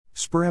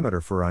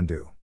Sparameter for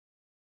undo.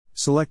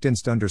 Select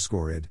inst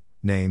underscore id,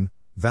 name,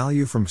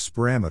 value from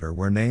sparameter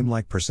where name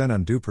like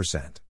 %undo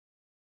 %.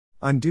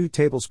 Undo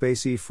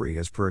tablespace e free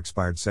as per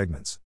expired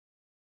segments.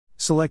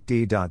 Select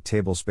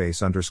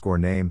d.tablespace underscore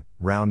name,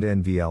 round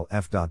nvl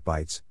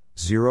f.bytes,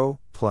 0,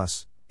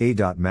 plus,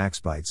 a.max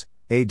bytes,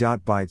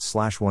 a.bytes /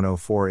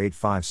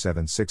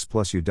 1048576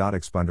 plus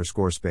u.exp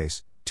underscore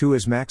space, 2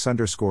 is max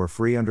underscore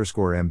free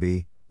underscore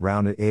mb,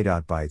 round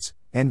a.bytes,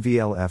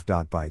 nvl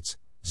f.bytes,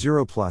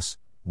 0 plus,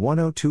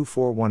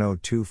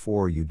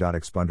 10241024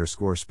 u.exp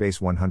underscore space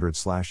 100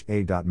 /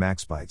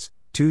 a.max bytes,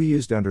 2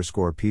 used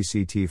underscore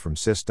pct from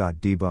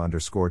sys.deba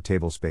underscore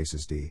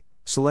tablespaces d,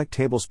 select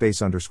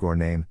tablespace underscore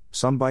name,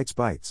 sum bytes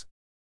bytes.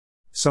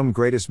 Sum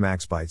greatest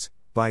max bytes,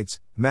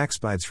 max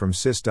bytes from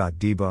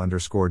sys.deba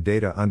underscore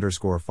data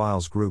underscore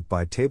files group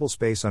by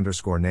tablespace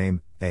underscore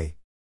name, a.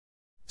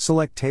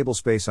 Select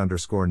tablespace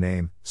underscore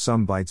name,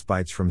 sum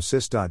bytes from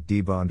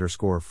sys.deba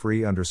underscore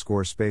free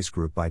underscore space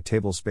group by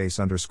tablespace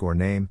underscore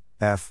name,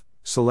 f.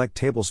 Select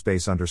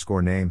tablespace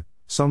underscore name,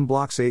 sum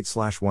blocks 8 /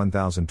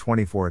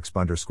 1024 exp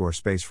underscore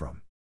space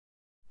from.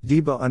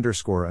 Deba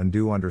underscore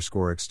undo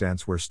underscore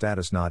extents where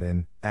status not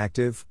in,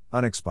 active,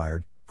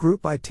 unexpired,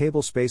 group by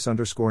tablespace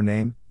underscore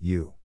name,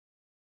 u.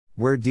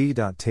 Where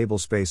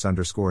d.tablespace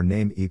underscore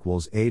name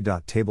equals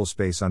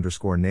a.tablespace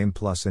underscore name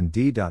plus and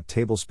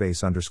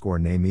d.tablespace underscore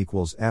name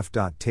equals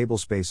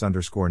f.tablespace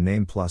underscore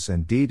name plus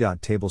and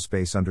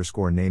d.tablespace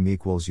underscore name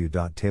equals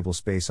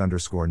u.tablespace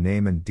underscore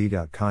name and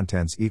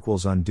d.contents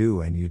equals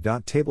undo and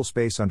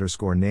u.tablespace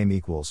underscore name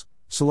equals,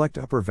 select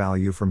upper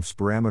value from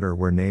sparameter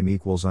where name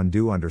equals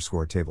undo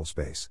underscore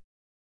tablespace.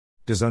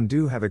 Does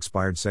undo have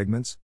expired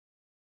segments?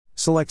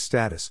 Select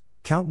status.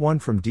 Count 1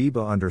 from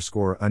deba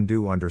underscore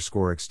undo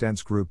underscore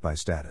extents group by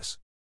status.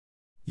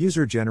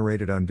 User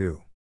generated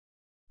undo.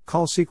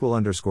 Call SQL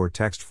underscore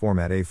text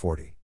format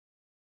A40.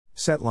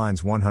 Set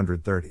lines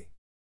 130.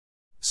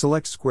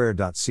 Select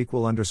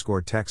square.sql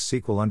underscore text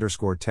SQL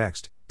underscore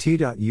text,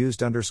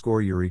 t.used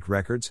underscore URIC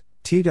records,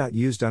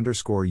 t.used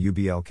underscore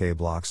ublk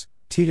blocks,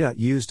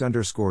 t.used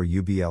underscore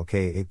ublk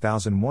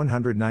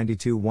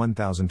 8192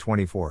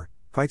 1024,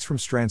 bytes from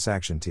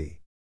transaction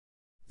t.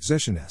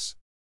 Position s.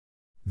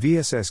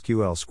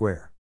 VSSQL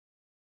square.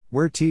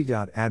 Where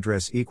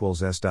t.address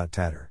equals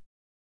s.tatter.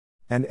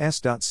 And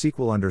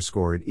s.sql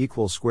underscore id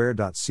equals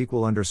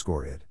square.sql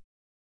underscore id.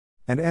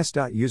 And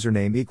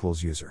s.username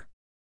equals user.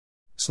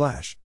 /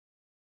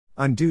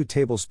 Undo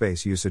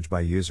tablespace usage by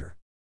user.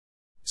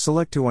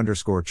 Select to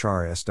underscore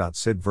char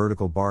s.sid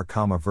vertical bar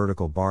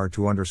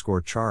to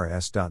underscore char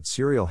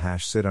s.serial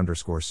hash sid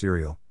underscore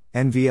serial,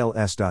 nvl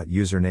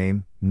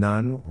s.username,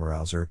 none,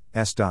 browser,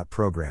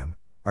 s.program,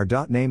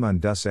 r.name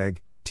undus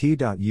egg,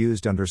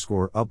 t.used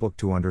underscore upbook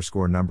to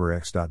underscore number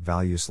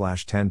x.value /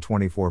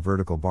 1024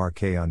 vertical bar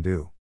k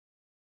undo.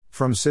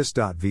 From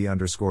sys.v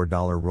underscore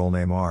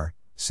 $rolname r,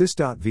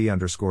 sys.v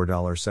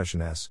underscore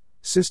 $session s,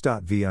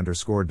 sys.v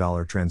underscore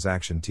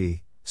 $transaction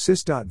t,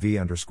 sys.v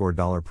underscore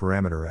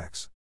 $parameter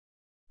x.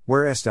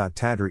 Where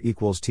s.tatter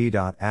equals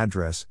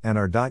t.address and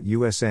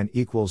r.usn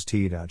equals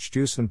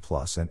t.stusen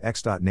plus and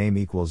x.name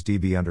equals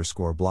db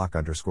underscore block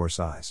underscore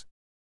size.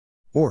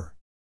 Or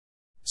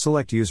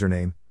select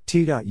username,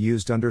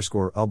 t.used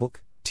underscore ubbook,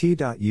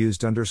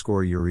 t.used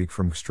underscore URIC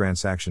from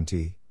transaction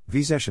t,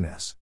 vsession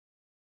s.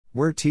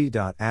 Where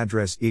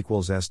t.address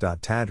equals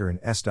s.tatter and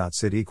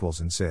s.sid equals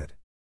and sid.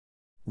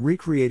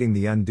 Recreating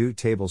the undo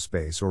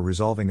tablespace or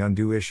resolving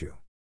undo issue.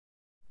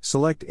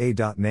 Select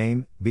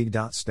a.name,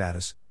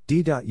 b.status,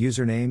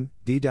 d.username,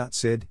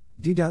 d.sid,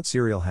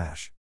 d.serial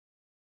hash.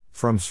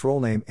 From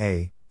scrollname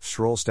a,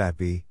 scrollstat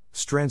b,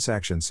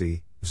 transaction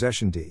c,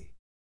 vsession d.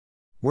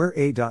 Where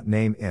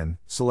a.name in,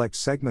 select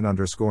segment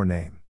underscore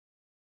name.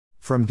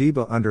 From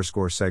deba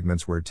underscore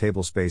segments where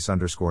tablespace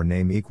underscore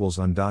name equals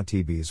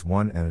un.tbs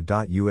 1 and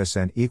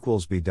a.usn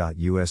equals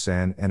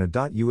b.usn and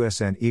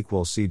a.usn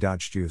equals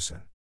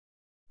c.stusen.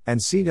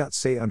 And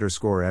c.say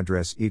underscore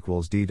address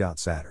equals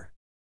d.satter.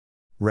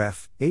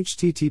 Ref,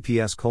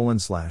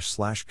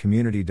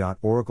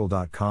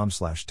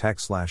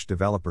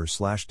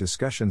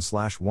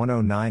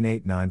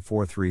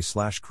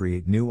 https://community.oracle.com/text/developers/discussion/1098943/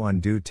 create new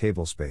undo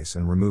tablespace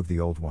and remove the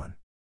old one.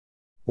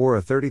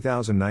 Aura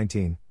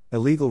 30019,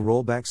 illegal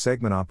rollback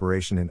segment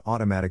operation in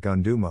automatic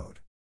undo mode.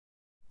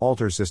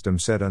 Alter system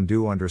set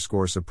undo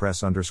underscore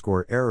suppress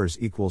underscore errors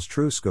equals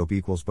true scope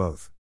equals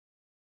both.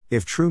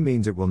 If true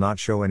means it will not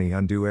show any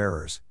undo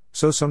errors,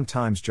 so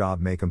sometimes job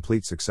may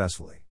complete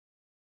successfully.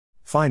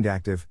 Find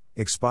active,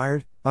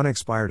 expired,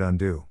 unexpired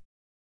undo.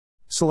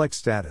 Select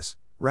status,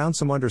 round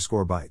sum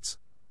underscore bytes.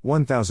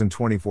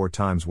 1024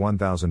 times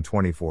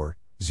 1024,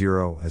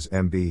 0 as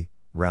MB,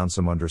 round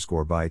sum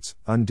underscore bytes,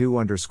 undo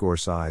underscore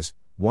size,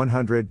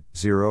 100,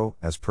 0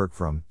 as perk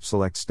from,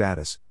 select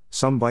status,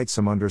 sum bytes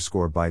sum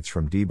underscore bytes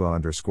from deba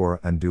underscore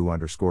undo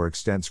underscore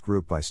extents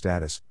group by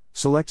status,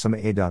 Select some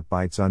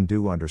a.bytes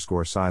undo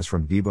underscore size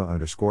from deba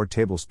underscore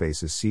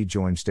tablespaces c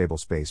join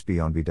tablespace b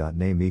on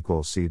b.name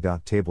equals c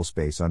dot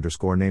tablespace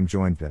underscore name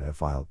join data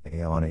file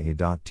a on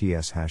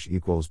a.ts hash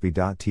equals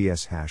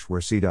b.ts hash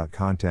where c dot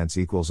contents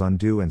equals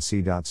undo and c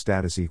dot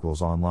status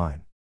equals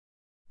online.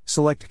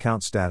 Select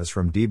account status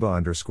from deba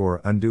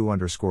underscore undo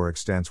underscore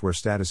extents where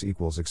status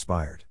equals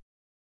expired.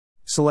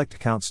 Select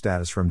account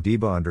status from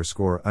deba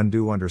underscore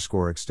undo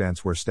underscore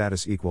extents where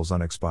status equals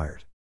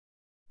unexpired.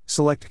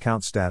 Select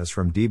account status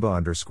from deba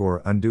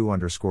underscore undo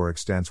underscore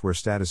extents where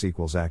status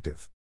equals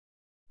active.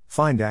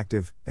 Find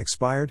active,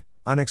 expired,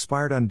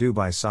 unexpired undo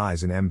by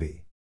size in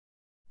MB.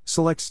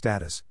 Select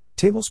status,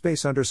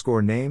 tablespace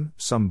underscore name,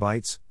 some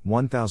bytes,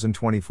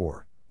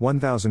 1024,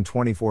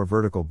 1024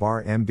 vertical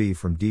bar MB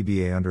from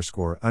dba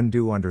underscore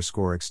undo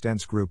underscore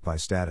extents group by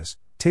status,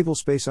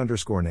 tablespace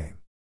underscore name.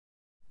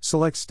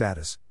 Select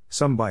status,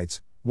 some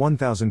bytes,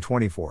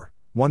 1024.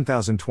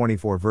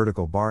 1024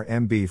 vertical bar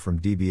MB from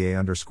dba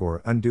underscore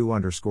undo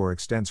underscore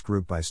extents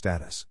group by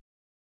status.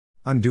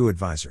 Undo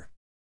advisor.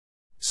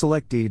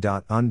 Select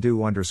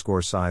d.undo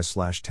underscore size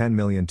slash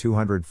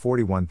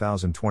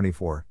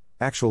 10,241,024,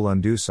 actual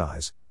undo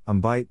size,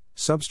 byte,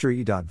 substr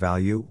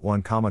e.value,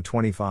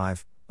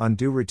 1,25,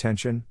 undo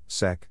retention,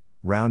 sec,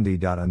 round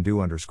d.undo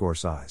underscore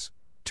size.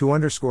 To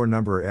underscore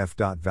number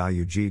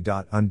f.value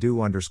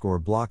g.undo underscore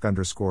block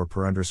underscore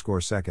per underscore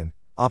second,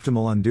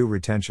 optimal undo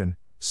retention,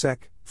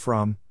 sec,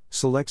 from,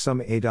 select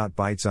some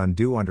a.bytes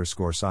undo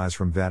underscore size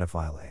from data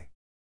file a.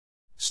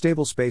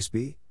 Stable space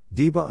b,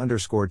 deba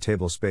underscore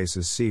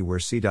tablespaces c where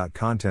c dot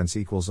contents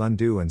equals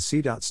undo and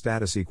c dot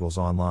status equals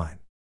online.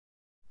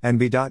 And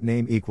b dot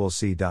name equals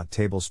c dot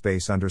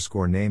tablespace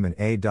underscore name and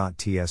a dot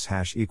ts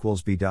hash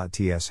equals b dot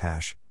ts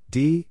hash,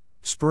 d,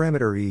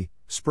 sparameter e,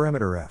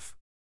 sparameter f.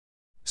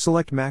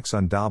 Select max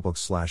undoblock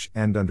slash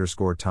end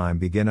underscore time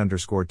begin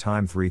underscore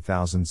time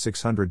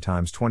 3600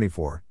 times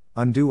 24.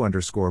 Undo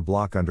underscore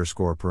block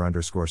underscore per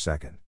underscore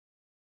second.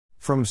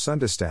 From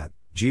sundestat,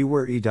 g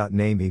where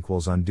e.name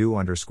equals undo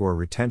underscore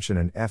retention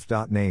and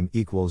f.name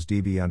equals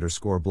db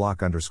underscore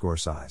block underscore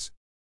size.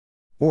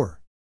 Or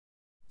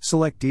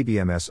select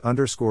dbms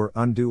underscore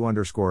undo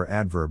underscore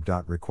adverb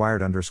dot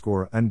required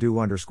underscore undo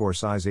underscore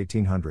size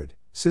 1800,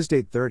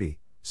 sysdate 30,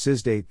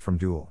 sysdate from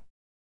dual.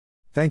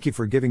 Thank you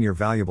for giving your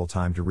valuable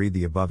time to read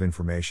the above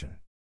information.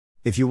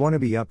 If you want to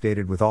be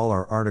updated with all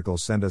our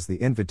articles, send us the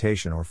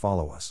invitation or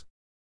follow us.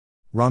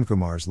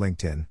 Ramkumar's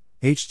LinkedIn,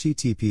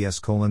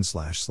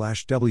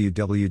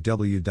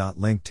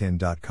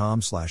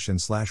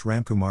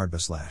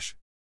 https://www.linkedin.com/in/ramkumardba/.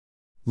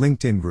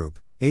 LinkedIn group,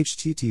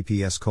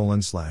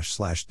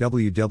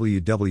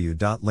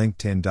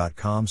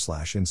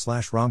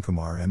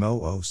 https://www.linkedin.com/in/ramkumar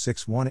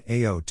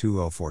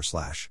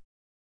mo061ao204/.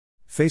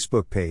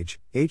 Facebook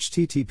page,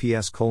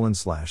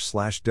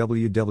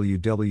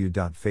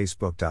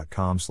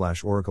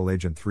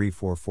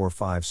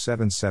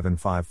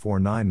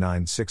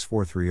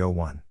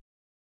 https://www.facebook.com/oracleagent3445775499643001.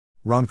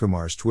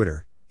 Ramkumar's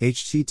Twitter,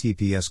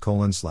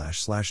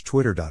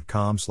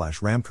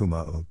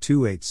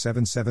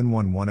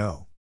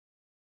 https://twitter.com/ramkuma028777110.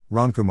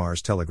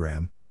 Ramkumar's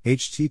Telegram,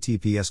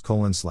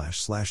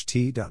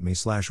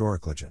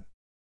 https://t.me/oracleagent.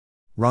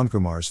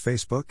 Ramkumar's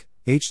Facebook,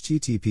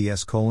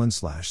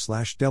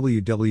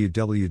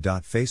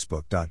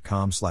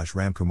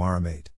 https://www.facebook.com/ramkumaramate.